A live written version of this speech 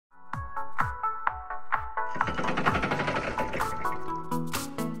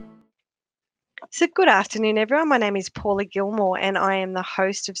So, good afternoon, everyone. My name is Paula Gilmore, and I am the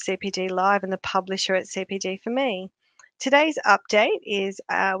host of CPD Live and the publisher at CPD for Me. Today's update is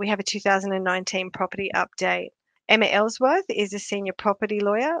we have a 2019 property update. Emma Ellsworth is a senior property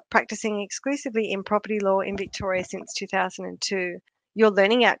lawyer practicing exclusively in property law in Victoria since 2002. Your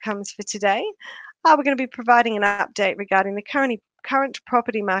learning outcomes for today are we're going to be providing an update regarding the current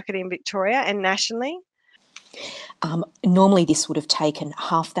property market in Victoria and nationally. Normally this would have taken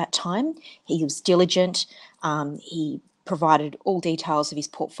half that time. He was diligent. He provided all details of his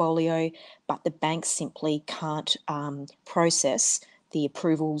portfolio, but the banks simply can't process the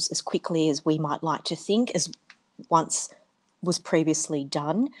approvals as quickly as we might like to think, as once was previously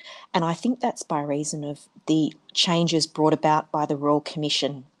done. And I think that's by reason of the changes brought about by the Royal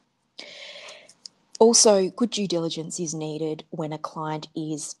Commission. Also, good due diligence is needed when a client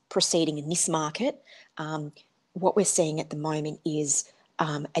is proceeding in this market. What we're seeing at the moment is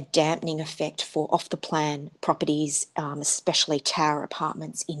a dampening effect for off-the-plan properties, especially tower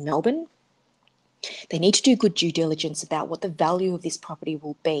apartments in Melbourne. They need to do good due diligence about what the value of this property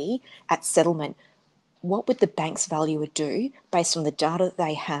will be at settlement. What would the bank's valuer do based on the data that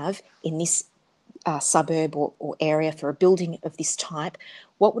they have in this suburb or area for a building of this type?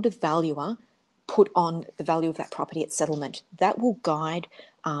 What would a valuer put on the value of that property at settlement? That will guide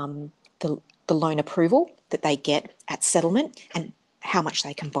the loan approval that they get at settlement and how much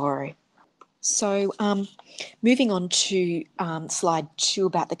they can borrow. So moving on to slide 2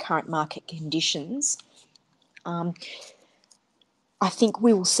 about the current market conditions, I think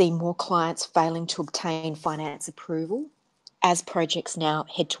we will see more clients failing to obtain finance approval as projects now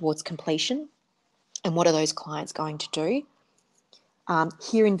head towards completion. And what are those clients going to do?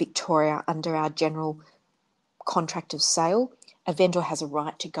 Here in Victoria, under our general contract of sale, a vendor has a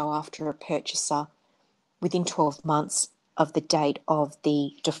right to go after a purchaser within 12 months of the date of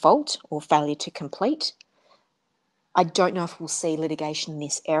the default or failure to complete. I don't know if we'll see litigation in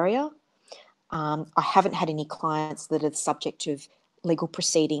this area. I haven't had any clients that are the subject of legal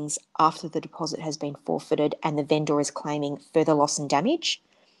proceedings after the deposit has been forfeited and the vendor is claiming further loss and damage.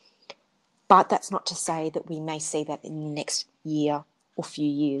 But that's not to say that we may see that in the next year or few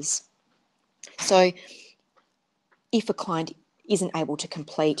years. So if a client isn't able to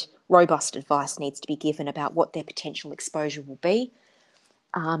complete, robust advice needs to be given about what their potential exposure will be.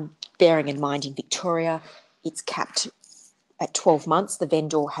 Bearing in mind in Victoria, it's capped at 12 months. The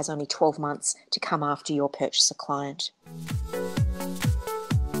vendor has only 12 months to come after your purchaser client.